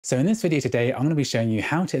So in this video today, I'm going to be showing you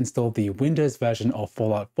how to install the Windows version of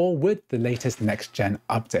Fallout 4 with the latest next-gen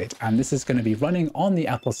update. And this is going to be running on the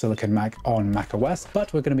Apple Silicon Mac on macOS,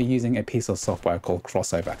 but we're going to be using a piece of software called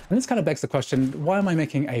CrossOver. And this kind of begs the question, why am I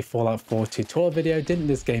making a Fallout 4 tutorial video? Didn't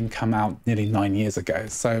this game come out nearly 9 years ago?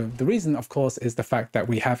 So the reason, of course, is the fact that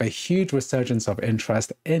we have a huge resurgence of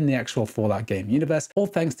interest in the actual Fallout game universe, all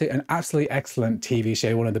thanks to an absolutely excellent TV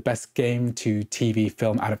show, one of the best game to TV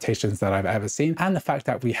film adaptations that I've ever seen, and the fact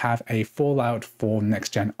that we have a Fallout 4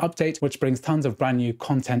 next-gen update, which brings tons of brand new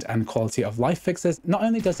content and quality of life fixes. Not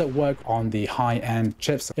only does it work on the high-end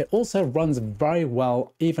chips, it also runs very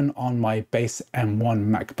well even on my base M1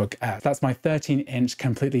 MacBook Air. That's my 13-inch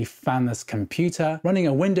completely fanless computer running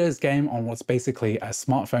a Windows game on what's basically a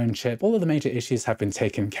smartphone chip. All of the major issues have been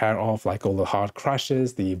taken care of, like all the hard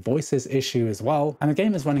crashes, the voices issue as well, and the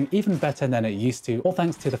game is running even better than it used to, all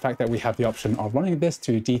thanks to the fact that we have the option of running this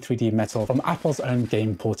to D3D Metal from Apple's own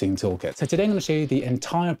game porting toolkit. So today I'm going to show you the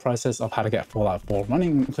entire process of how to get Fallout 4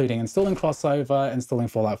 running, including installing CrossOver, installing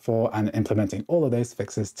Fallout 4, and implementing all of those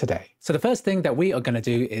fixes today. So the first thing that we are going to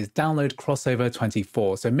do is download CrossOver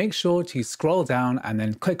 24. So make sure to scroll down and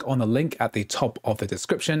then click on the link at the top of the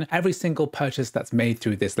description. Every single purchase that's made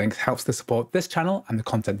through this link helps to support this channel and the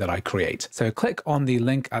content that I create. So click on the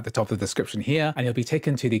link at the top of the description here, and you'll be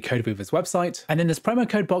taken to the Code Weaver's website. And in this promo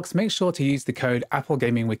code box, make sure to use the code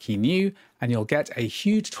AppleGamingWikiNew, and you'll get a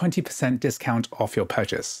huge 20% discount off your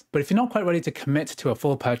purchase. But if you're not quite ready to commit to a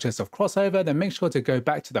full purchase of CrossOver, then make sure to go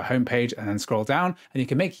back to the homepage and then scroll down, and you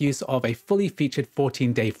can make use of a fully featured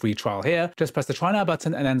 14-day free trial here. Just press the Try Now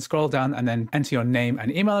button and then scroll down and then enter your name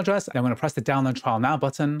and email address. And I'm going to press the Download Trial Now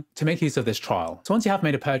button to make use of this trial. So once you have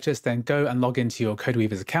made a purchase, then go and log into your Code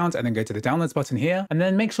Weaver's account and then go to the Downloads button here, and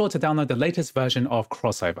then make sure to download the latest version of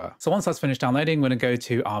CrossOver. So once that's finished downloading, we're going to go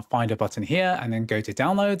to our Finder button here and then go to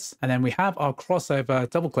Downloads, and then we have our CrossOver.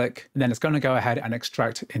 Double click, and then it's going to go ahead and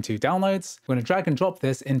extract into downloads. We're going to drag and drop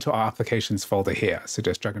this into our applications folder here. So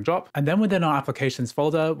just drag and drop. And then within our applications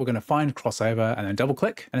folder, we're going to find CrossOver and then double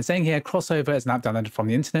click. And it's saying here, CrossOver is an app downloaded from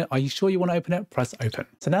the internet. Are you sure you want to open it? Press open.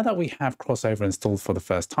 So now that we have CrossOver installed for the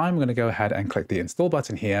first time, we're going to go ahead and click the install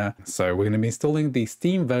button here. So we're going to be installing the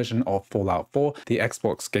Steam version of Fallout 4. The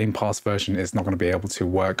Xbox Game Pass version is not going to be able to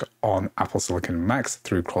work on Apple Silicon Macs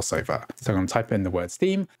through CrossOver. So I'm going to type in the word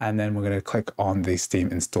Steam, and then we're going to click on the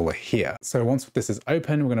Steam installer here. So once this is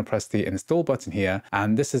open, we're going to press the install button here,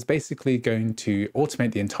 and this is basically going to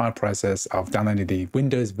automate the entire process of downloading the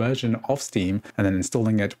Windows version of Steam and then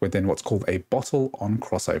installing it within what's called a bottle on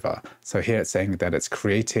CrossOver. So here it's saying that it's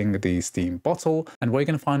creating the Steam bottle, and what you're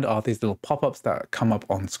going to find are these little pop-ups that come up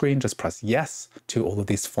on screen. Just press yes to all of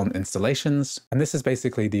these font installations, and this is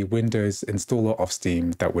basically the Windows installer of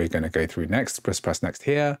Steam that we're going to go through next. Press next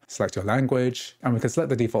here, select your language, and we can select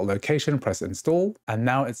the default location, press install, and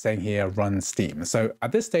now it's saying here run Steam. So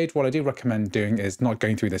at this stage, what I do recommend doing is not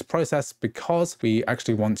going through this process, because we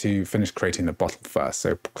actually want to finish creating the bottle first.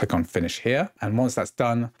 So click on finish here, and once that's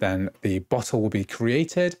done, then the bottle will be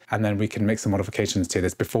created, and then we can make some modifications to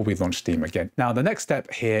this before we launch Steam again. Now the next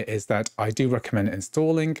step here is that I do recommend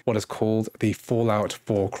installing what is called the Fallout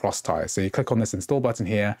 4 CrossTie. So you click on this install button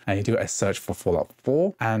here and you do a search for Fallout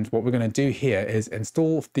 4, and what we're going to do here is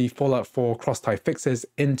install the Fallout 4 CrossTie fixes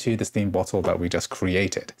into the Steam bottle that we just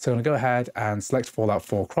created. So I'm going to go ahead and select Fallout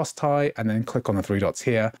 4 CrossTie, and then click on the three dots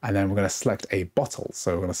here, and then we're going to select a bottle.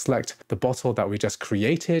 So we're going to select the bottle that we just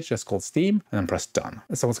created, just called Steam, and then press done.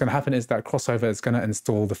 So what's going to happen is that CrossOver is going to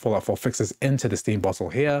install the Fallout 4 fixes into the Steam bottle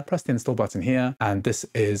here. Press the install button here, and this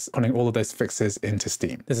is putting all of those fixes into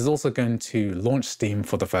Steam. This is also going to launch Steam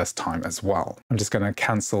for the first time as well. I'm just going to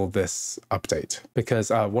cancel this update, because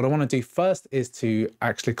what I want to do first is to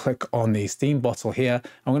actually click on the Steam bottle here.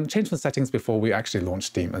 I'm going to change the settings before we actually launch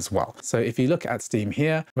Steam as well. So if you look at Steam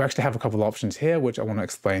here, we actually have a couple of options here, which I want to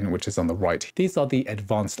explain, which is on the right. These are the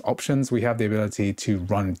advanced options. We have the ability to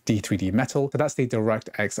run D3D Metal. So that's the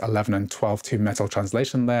DirectX 11 and 12 to Metal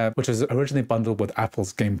translation layer, which was originally bundled with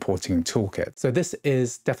Apple's game porting toolkit. So this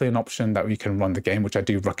is definitely an option that we can run the game, which I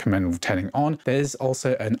do recommend turning on. There is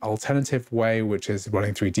also an alternative way, which is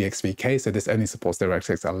running through DXVK. So this only supports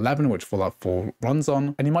DirectX 11, which Fallout 4 runs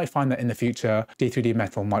on. And you might find that in the future, D3D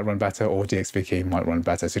Metal might run better or DXVK might run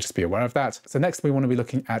better. So just be aware of that. So next we want to be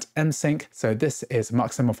looking at MSync. So this is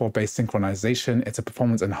Mac Semaphore based synchronization. It's a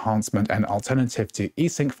performance enhancement and alternative to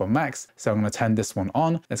eSync for Macs. So I'm going to turn this one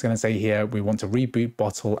on. It's going to say here we want to reboot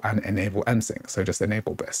bottle and enable MSync. So just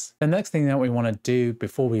enable this. The next thing that we want to do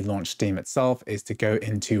before we launch Steam itself is to go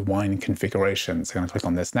into Wine configuration. So I'm going to click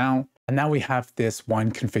on this now. And now we have this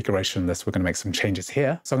wine configuration list. We're going to make some changes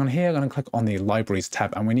here. So I'm going to click on the libraries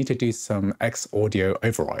tab, and we need to do some X audio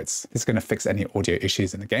overrides. This is going to fix any audio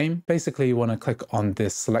issues in the game. Basically, you want to click on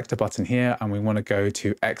this selector button here, and we want to go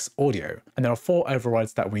to X audio. And there are 4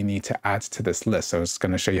 overrides that we need to add to this list. So I'm just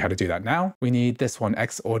going to show you how to do that now. We need this one,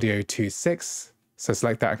 X audio 26. So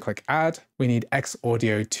select that and click add. We need X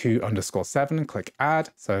audio 2_7, click add.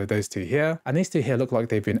 So those 2 here. And these 2 here look like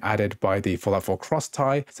they've been added by the Fallout 4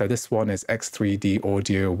 CrossTie. So this one is X3D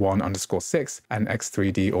audio 1_6 and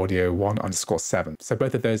X3D audio 1_7. So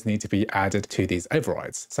both of those need to be added to these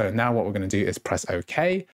overrides. So now what we're going to do is press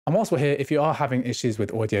OK. And whilst we're here, if you are having issues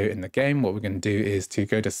with audio in the game, what we're going to do is to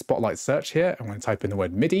go to Spotlight Search here. I'm going to type in the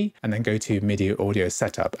word MIDI and then go to MIDI audio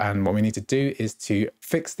setup. And what we need to do is to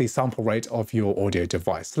fix the sample rate of your audio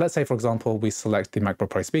device. So let's say, for example, we select the MacBook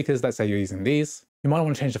Pro speakers. Let's say you're using these. You might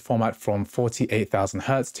want to change the format from 48,000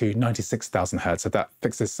 Hertz to 96,000 Hertz. So that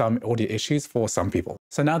fixes some audio issues for some people.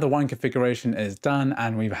 So now the wine configuration is done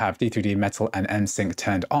and we have D3D Metal and M-Sync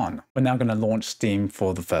turned on. We're now going to launch Steam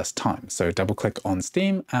for the first time. So double click on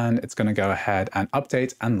Steam and it's going to go ahead and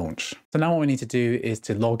update and launch. So now what we need to do is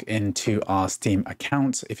to log into our Steam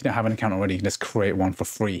account. If you don't have an account already, you can just create one for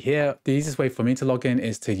free here. The easiest way for me to log in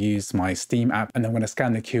is to use my Steam app, and then I'm going to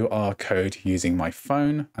scan the QR code using my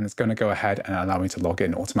phone, and it's going to go ahead and allow me to log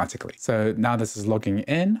in automatically. So now this is logging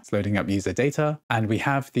in, it's loading up user data, and we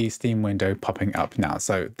have the Steam window popping up now.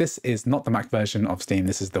 So this is not the Mac version of Steam,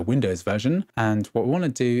 this is the Windows version. And what we want to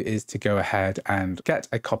do is to go ahead and get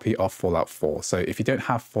a copy of Fallout 4. So if you don't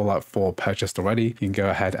have Fallout 4 purchased already, you can go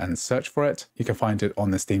ahead and search for it. You can find it on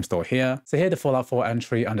the Steam store here. So here the Fallout 4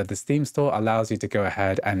 entry under the Steam store allows you to go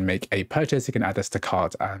ahead and make a purchase. You can add this to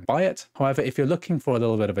cart and buy it. However, if you're looking for a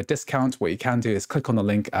little bit of a discount, what you can do is click on the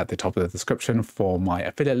link at the top of the description for my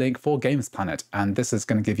affiliate link for Games Planet. And this is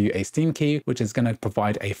going to give you a Steam key, which is going to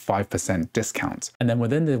provide a 5% discount. And then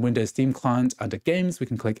within the Windows Steam client under Games, we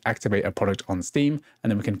can click Activate a Product on Steam, and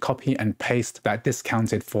then we can copy and paste that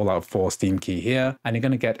discounted Fallout 4 Steam key here, and you're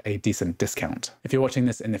going to get a decent discount. If you're watching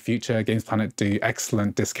this in the future, Games Planet do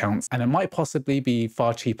excellent discounts, and it might possibly be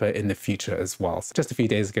far cheaper in the future as well. So just a few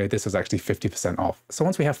days ago, this was actually 50% off. So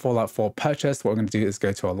once we have Fallout 4 purchased, what we're going to do is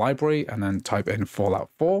go to our library and then type in Fallout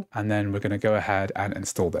 4, and then we're going to go ahead and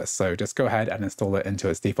install this. So just go ahead and install it into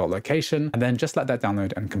its default location, and then just let that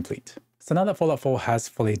download and complete. So now that Fallout 4 has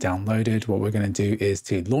fully downloaded, what we're going to do is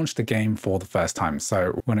to launch the game for the first time.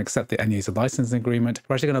 So we're going to accept the end user licensing agreement.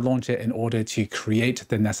 We're actually going to launch it in order to create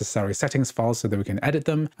the necessary settings files so that we can edit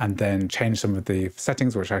them and then change some of the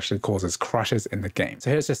settings, which actually causes crashes in the game.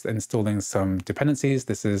 So here's just installing some dependencies.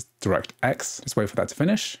 This is DirectX. Just wait for that to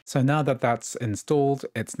finish. So now that that's installed,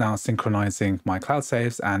 it's now synchronizing my cloud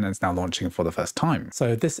saves and it's now launching for the first time.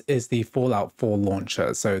 So this is the Fallout 4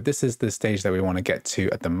 launcher. So this is the stage that we want to get to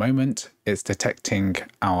at the moment. It's detecting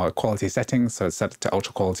our quality settings, so it's set to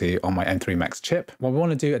ultra quality on my M3 Max chip. What we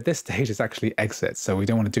want to do at this stage is actually exit, so we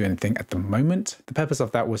don't want to do anything at the moment. The purpose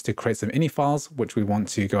of that was to create some ini files, which we want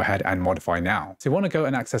to go ahead and modify now. So you want to go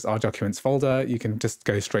and access our documents folder. You can just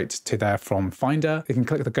go straight to there from Finder. You can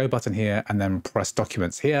click the go button here and then press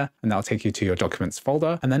documents here, and that'll take you to your documents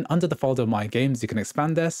folder. And then under the folder My Games, you can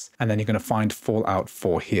expand this, and then you're going to find Fallout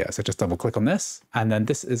 4 here. So just double click on this, and then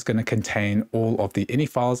this is going to contain all of the ini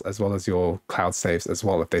files as well as your cloud saves as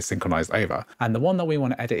well if they synchronized over. And the one that we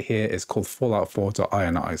want to edit here is called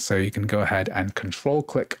fallout4.ini. So you can go ahead and control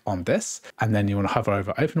click on this, and then you want to hover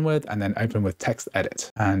over open with and then open with text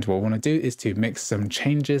edit. And what we want to do is to make some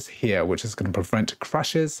changes here, which is going to prevent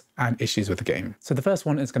crashes and issues with the game. So the first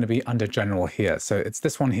one is going to be under general here. So it's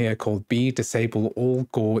this one here called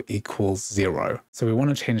bDisableAllGore equals 0. So we want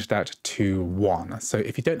to change that to 1. So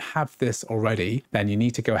if you don't have this already, then you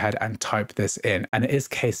need to go ahead and type this in, and it is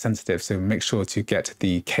case sensitive. So make sure to get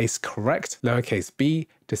the case correct. Lowercase b,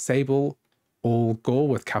 disable, all gore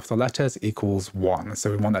with capital letters equals 1. So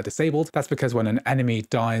we want that disabled. That's because when an enemy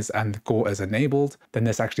dies and gore is enabled, then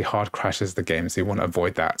this actually hard crashes the game. So you want to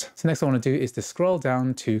avoid that. So next I want to do is to scroll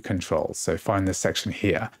down to controls. So find this section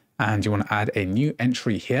here. And you want to add a new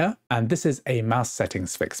entry here. And this is a mouse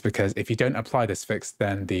settings fix, because if you don't apply this fix,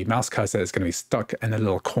 then the mouse cursor is going to be stuck in a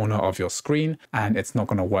little corner of your screen and it's not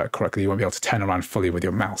going to work correctly. You won't be able to turn around fully with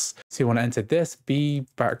your mouse. So you want to enter this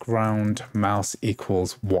bBackgroundMouse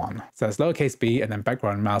equals 1. So that's lowercase b and then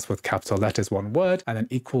background mouse with capital letters, one word, and then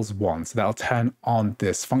equals 1. So that'll turn on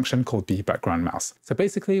this function called bBackgroundMouse. So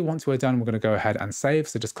basically, once we're done, we're going to go ahead and save.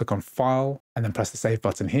 So just click on File, and then press the save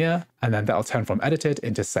button here, and then that'll turn from edited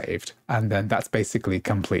into saved. And then that's basically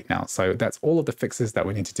complete now. So that's all of the fixes that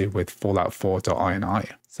we need to do with Fallout 4.ini.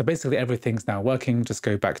 So basically everything's now working. Just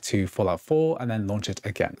go back to Fallout 4 and then launch it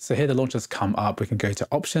again. So here the launchers come up. We can go to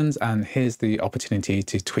options, and here's the opportunity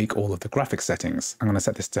to tweak all of the graphics settings. I'm going to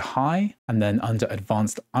set this to high, and then under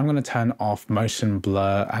advanced, I'm going to turn off motion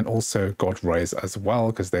blur and also God rays as well,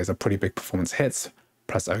 because there's a pretty big performance hits.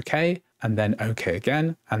 Press OK, and then OK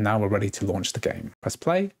again, and now we're ready to launch the game. Press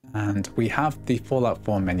play, and we have the Fallout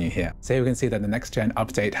 4 menu here. So here we can see that the next gen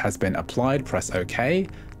update has been applied. Press OK,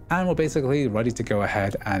 and we're basically ready to go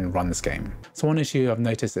ahead and run this game. So one issue I've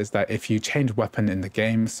noticed is that if you change weapon in the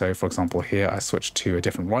game, so for example here I switch to a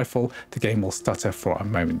different rifle, the game will stutter for a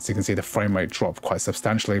moment. So you can see the frame rate drop quite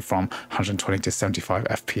substantially from 120 to 75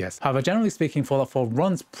 FPS. However, generally speaking, Fallout 4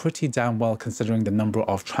 runs pretty damn well considering the number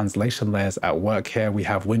of translation layers at work here. We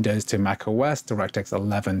have Windows to Mac OS, DirectX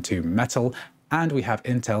 11 to Metal, and we have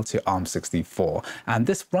Intel to ARM64. And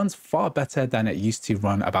this runs far better than it used to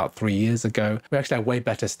run about 3 years ago. We actually have way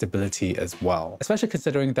better stability as well, especially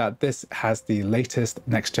considering that this has the latest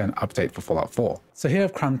next-gen update for Fallout 4. So here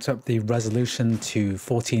I've cramped up the resolution to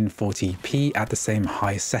 1440p at the same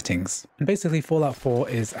high settings. And basically Fallout 4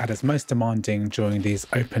 is at its most demanding during these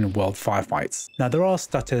open world firefights. Now there are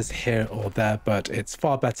stutters here or there, but it's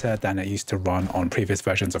far better than it used to run on previous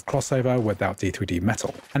versions of Crossover without D3D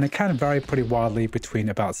Metal. And it can vary pretty wildly between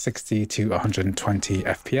about 60 to 120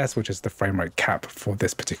 FPS, which is the frame rate cap for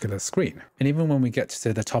this particular screen. And even when we get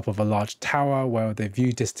to the top of a large tower where the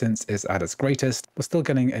view distance is at its greatest, we're still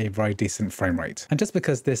getting a very decent frame rate. And just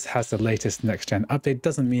because this has the latest next-gen update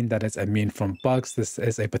doesn't mean that it's immune from bugs. This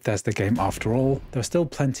is a Bethesda game after all. There are still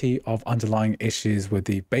plenty of underlying issues with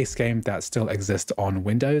the base game that still exist on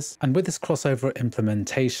Windows. And with this crossover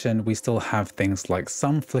implementation, we still have things like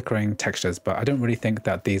some flickering textures, but I don't really think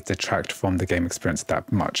that these detract from the game experience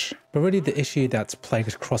that much. But really the issue that's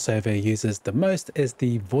plagued crossover users the most is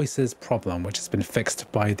the voices problem, which has been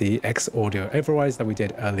fixed by the X audio overrides that we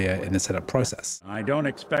did earlier in the setup process. I don't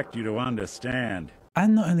expect you to understand.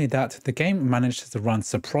 And not only that, the game managed to run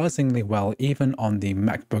surprisingly well even on the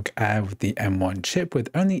MacBook Air with the M1 chip with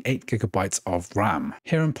only 8GB of RAM.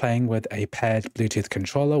 Here I'm playing with a paired Bluetooth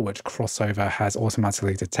controller, which Crossover has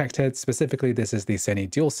automatically detected. Specifically, this is the Sony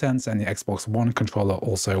DualSense, and the Xbox One controller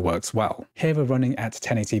also works well. Here we're running at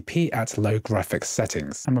 1080p at low graphics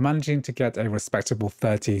settings, and we're managing to get a respectable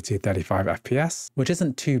 30 to 35 FPS, which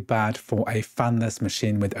isn't too bad for a fanless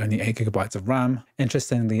machine with only 8GB of RAM.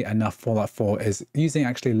 Interestingly enough, Fallout 4 is using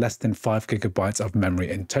actually less than 5GB of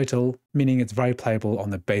memory in total, meaning it's very playable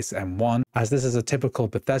on the base M1. As this is a typical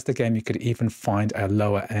Bethesda game, you could even find a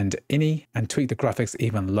lower end INI and tweak the graphics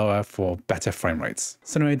even lower for better frame rates.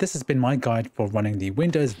 So anyway, this has been my guide for running the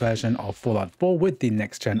Windows version of Fallout 4 with the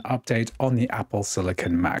next gen update on the Apple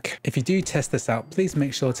Silicon Mac. If you do test this out, please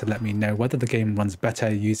make sure to let me know whether the game runs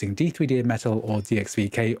better using D3D Metal or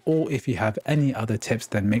DXVK, or if you have any other tips,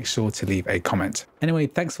 then make sure to leave a comment. Anyway,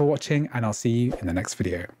 thanks for watching, and I'll see you in the next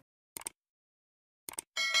video.